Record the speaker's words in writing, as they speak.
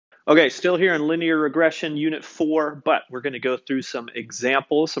Okay, still here in linear regression unit 4, but we're going to go through some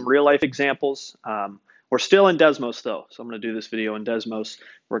examples, some real life examples. We're still in Desmos though, so I'm going to do this video in Desmos.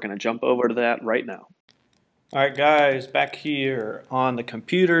 We're going to jump over to that right now. All right, guys, back here on the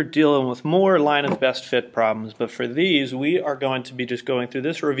computer dealing with more line of best fit problems, but for these we are going to be just going through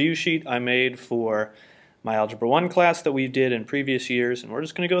this review sheet I made for my Algebra 1 class that we did in previous years, and we're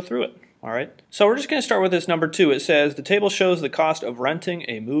just going to go through it. All right, so we're just going to start with this number 2. It says the table shows the cost of renting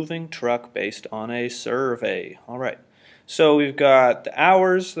a moving truck based on a survey. All right, so we've got the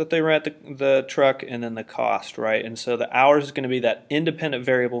hours that they rent the truck and then the cost, right? And so the hours is going to be that independent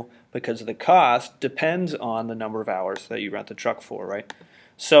variable because the cost depends on the number of hours that you rent the truck for, right?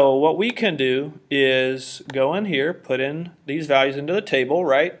 So what we can do is go in here, put in these values into the table,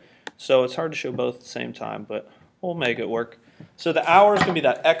 right? So it's hard to show both at the same time, but we'll make it work. So the hours can be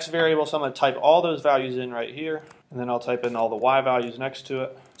that x variable, so I'm going to type all those values in right here, and then I'll type in all the y values next to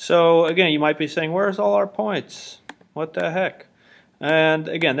it. So again, you might be saying, where's all our points? What the heck? And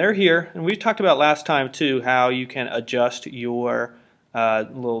again, they're here, and we talked about last time too how you can adjust your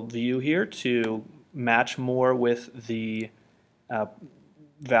little view here to match more with the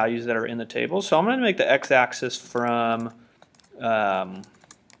values that are in the table. So I'm going to make the x-axis from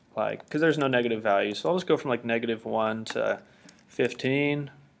because there's no negative values, so I'll just go from like -1 to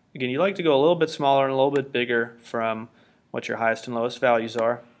 15. Again, you like to go a little bit smaller and a little bit bigger from what your highest and lowest values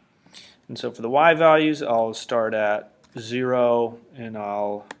are. And so for the y values, I'll start at 0 and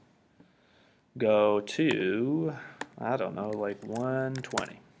I'll go to, I don't know, like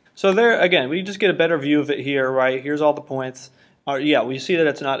 120. So there, again, we just get a better view of it here, right? Here's all the points. Yeah, we see that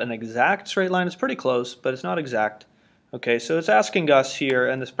it's not an exact straight line. It's pretty close, but it's not exact. Okay, so it's asking us here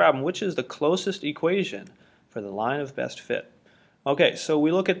in this problem, which is the closest equation for the line of best fit? Okay, so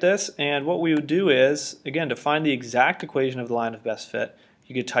we look at this, and what we would do is, again, to find the exact equation of the line of best fit,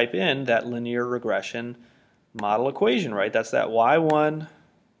 you could type in that linear regression model equation, right? That's that y1,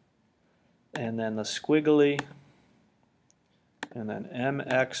 and then the squiggly, and then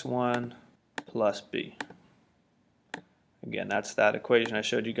mx1 plus b. Again, that's that equation I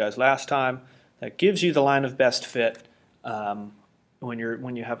showed you guys last time. That gives you the line of best fit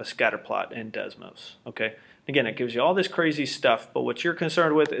when you have a scatter plot in Desmos. Okay. Again, it gives you all this crazy stuff, but what you're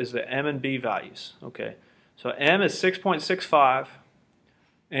concerned with is the m and b values. Okay. So m is 6.65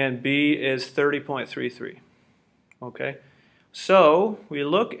 and b is 30.33. Okay. So we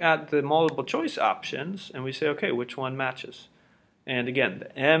look at the multiple choice options and we say, okay, which one matches? And again,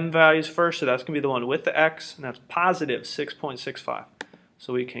 the m values first, so that's going to be the one with the x, and that's positive 6.65.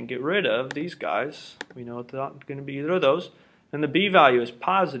 So we can get rid of these guys. We know it's not going to be either of those. And the b value is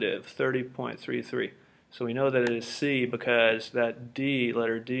positive 30.33. So we know that it is C because that D,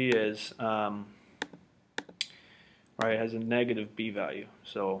 letter D, is right, has a negative b value.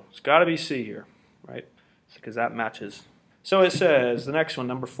 So it's got to be C here, right? Because that matches. So it says, the next one,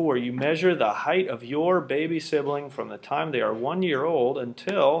 number 4, you measure the height of your baby sibling from the time they are 1 year old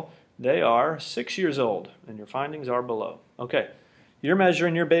until they are 6 years old, and your findings are below. Okay, you're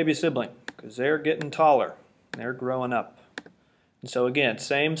measuring your baby sibling because they're getting taller, they're growing up. And so again,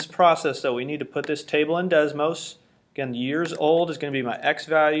 same process though, we need to put this table in Desmos. Again, years old is going to be my x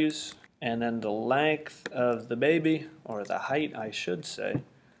values, and then the length of the baby, or the height I should say,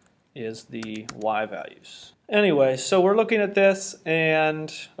 is the y values. Anyway, so we're looking at this,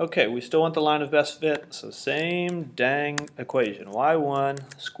 and okay, we still want the line of best fit, so same dang equation. y1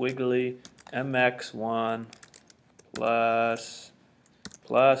 squiggly mx1 plus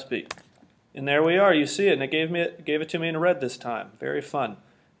b. And there we are, you see it, and it gave it to me in red this time. Very fun.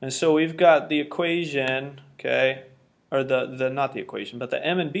 And so we've got the equation, okay, or not the equation, but the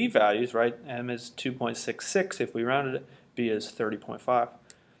m and b values, right? M is 2.66 if we rounded it, b is 30.5.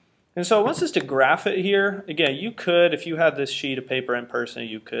 And so it wants us to graph it here. Again, you could, if you had this sheet of paper in person,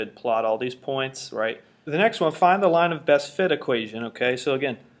 you could plot all these points, right? The next one, find the line of best fit equation, okay? So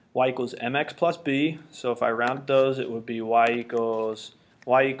again, y equals mx plus b. So if I rounded those, it would be y equals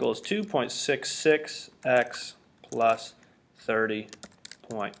 2.66x plus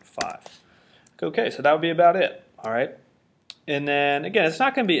 30.5. Okay, so that would be about it, all right? And then, again, it's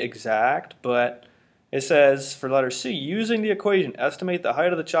not going to be exact, but it says, for letter C, using the equation, estimate the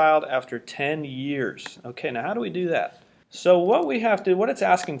height of the child after 10 years. Okay, now how do we do that? So what it's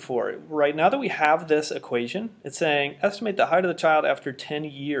asking for, right now that we have this equation, it's saying, estimate the height of the child after 10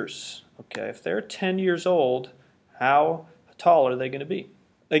 years. Okay, if they're 10 years old, how tall are they going to be?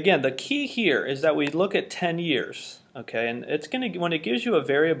 Again, the key here is that we look at 10 years. Okay, and it's going to, when it gives you a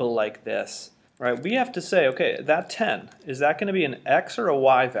variable like this, right, we have to say, okay, that 10, is that going to be an x or a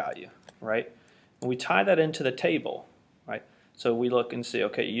y value, right? And we tie that into the table, right? So we look and see,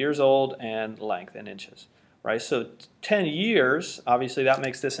 okay, years old and length in inches, right? So 10 years, obviously that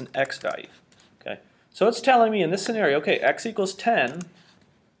makes this an x value, okay? So it's telling me in this scenario, okay, x equals 10,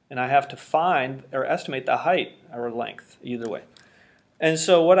 and I have to find or estimate the height or length, either way. And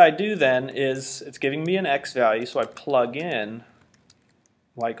so what I do then is it's giving me an x value, so I plug in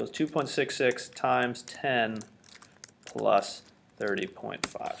y equals 2.66 times 10 plus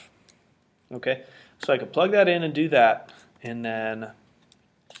 30.5. Okay, so I can plug that in and do that, and then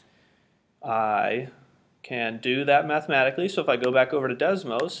I can do that mathematically. So if I go back over to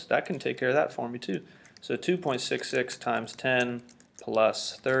Desmos, that can take care of that for me too. So 2.66 times 10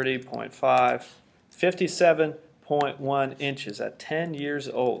 plus 30.5, 57.1 inches at 10 years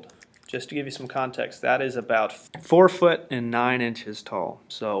old. Just to give you some context, that is about 4 foot and 9 inches tall.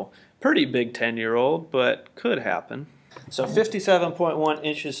 So pretty big 10-year-old, but could happen. So 57.1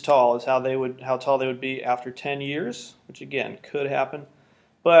 inches tall is how tall they would be after 10 years, which again could happen.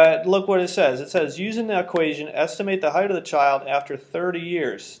 But look what it says. It says, using the equation, estimate the height of the child after 30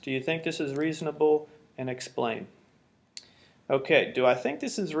 years. Do you think this is reasonable? And explain. Okay, do I think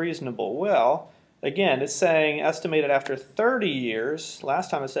this is reasonable? Well, again, it's saying estimate it after 30 years.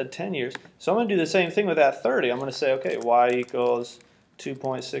 Last time it said 10 years. So I'm going to do the same thing with that 30. I'm going to say, okay, y equals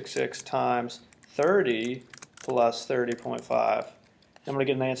 2.66 times 30 plus 30.5. I'm going to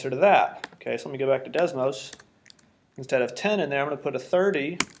get an answer to that. Okay, so let me go back to Desmos. Instead of 10 in there, I'm going to put a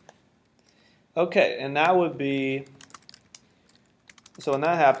 30. Okay, and that would be, so when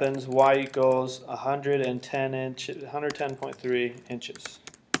that happens, y equals 110.3 inches.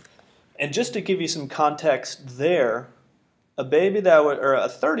 And just to give you some context there, a baby that would, or a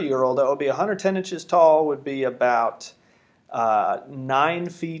 30-year-old that would be 110 inches tall would be about 9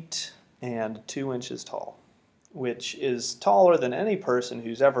 feet and 2 inches tall, which is taller than any person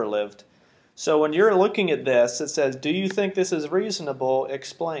who's ever lived. So when you're looking at this, it says, do you think this is reasonable?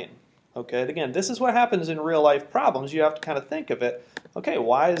 Explain. Okay, and again, this is what happens in real life problems. You have to kind of think of it. Okay,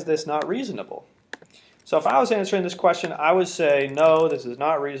 why is this not reasonable? So if I was answering this question, I would say, no, this is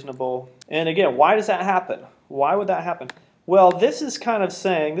not reasonable. And again, why does that happen? Why would that happen? Well, this is kind of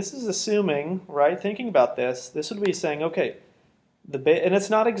saying, this is assuming, right, thinking about this would be saying, okay, and it's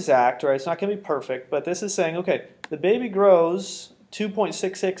not exact, right, it's not going to be perfect, but this is saying, okay, the baby grows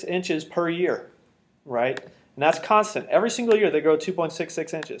 2.66 inches per year, right? And that's constant. Every single year they grow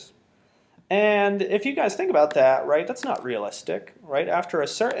 2.66 inches. And if you guys think about that, right, that's not realistic, right? After a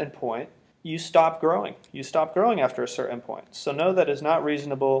certain point, you stop growing. You stop growing after a certain point. So no, that is not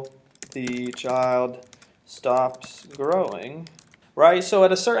reasonable. The child stops growing, right? So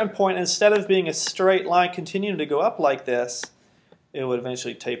at a certain point, instead of being a straight line continuing to go up like this, it would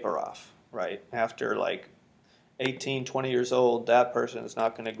eventually taper off, right? After like 18, 20 years old, that person is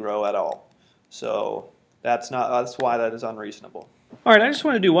not going to grow at all. So that's why that is unreasonable. All right, I just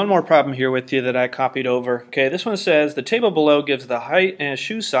want to do one more problem here with you that I copied over. Okay, this one says, the table below gives the height and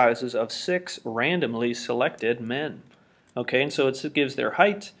shoe sizes of 6 randomly selected men. Okay, and so it gives their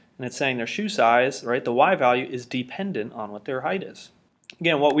height, and it's saying their shoe size, right? The y value is dependent on what their height is.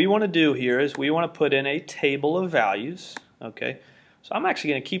 Again, what we want to do here is we want to put in a table of values, okay? So I'm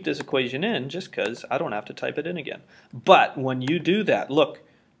actually going to keep this equation in just because I don't have to type it in again. But when you do that, look,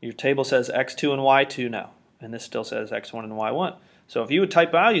 your table says x2 and y2 now, and this still says x1 and y1. So if you would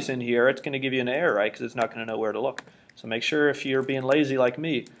type values in here, it's going to give you an error, right? Because it's not going to know where to look. So make sure if you're being lazy like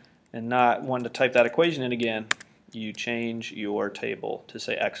me and not wanting to type that equation in again, you change your table to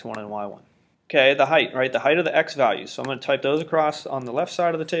say x1 and y1. Okay, the height, right? The height of the x values. So I'm going to type those across on the left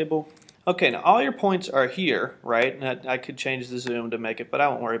side of the table. Okay, now all your points are here, right? And I could change the zoom to make it, but I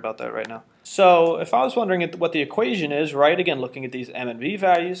won't worry about that right now. So if I was wondering what the equation is, right? Again, looking at these m and v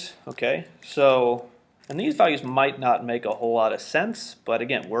values, okay? So, and these values might not make a whole lot of sense, but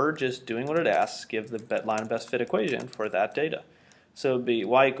again, we're just doing what it asks, give the line of best fit equation for that data. So it would be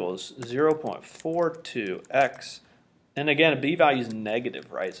y equals 0.42x, and again, a b value is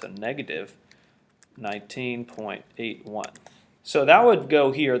negative, right? So negative 19.81. So that would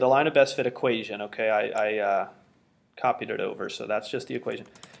go here, the line of best fit equation, okay? I copied it over, so that's just the equation.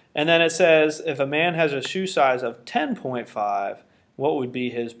 And then it says if a man has a shoe size of 10.5, what would be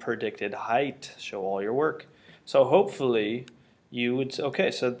his predicted height? Show all your work. So hopefully you would,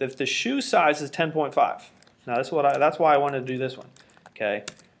 okay, so if the shoe size is 10.5, now that's why I wanted to do this one, okay?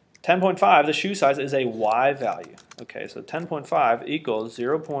 10.5, the shoe size is a y value, okay? So 10.5 equals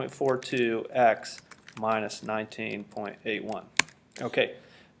 0.42x minus 19.81. Okay,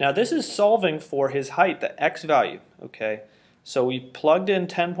 now this is solving for his height, the x value, okay? So we plugged in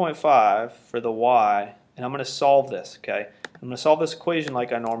 10.5 for the y, and I'm going to solve this, okay? I'm going to solve this equation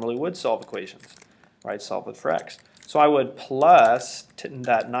like I normally would solve equations, right? Solve it for x. So I would plus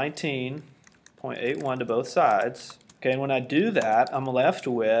that 19.81 to both sides. Okay, and when I do that, I'm left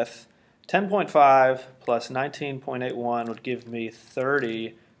with 10.5 plus 19.81 would give me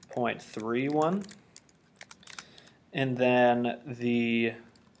 30.31. And then the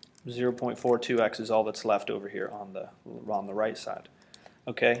 0.42x is all that's left over here on the right side.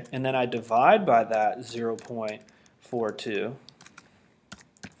 Okay, and then I divide by that 0.42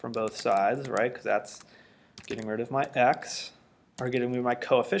 from both sides, right? Because that's getting rid of my x, or getting rid of my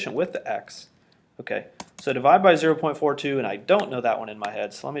coefficient with the x. Okay, so divide by 0.42, and I don't know that one in my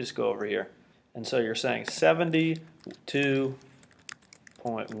head, so let me just go over here. And so you're saying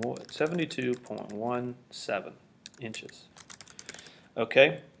 72.17 inches.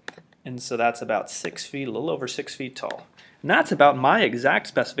 Okay, and so that's about 6 feet, a little over 6 feet tall. And that's about my exact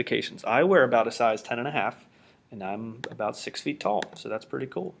specifications. I wear about a size 10.5, and I'm about 6 feet tall, so that's pretty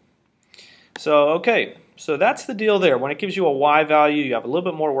cool. So, okay, so that's the deal there. When it gives you a y value, you have a little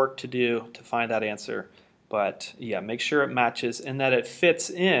bit more work to do to find that answer. But yeah, make sure it matches and that it fits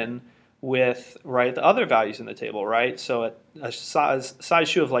in with, right, the other values in the table, right? So at a size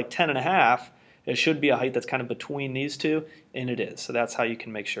shoe of like 10.5, it should be a height that's kind of between these two, and it is. So that's how you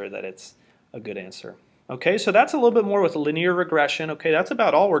can make sure that it's a good answer. Okay, so that's a little bit more with linear regression. Okay, that's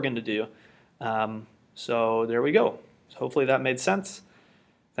about all we're going to do. So there we go. Hopefully that made sense.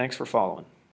 Thanks for following.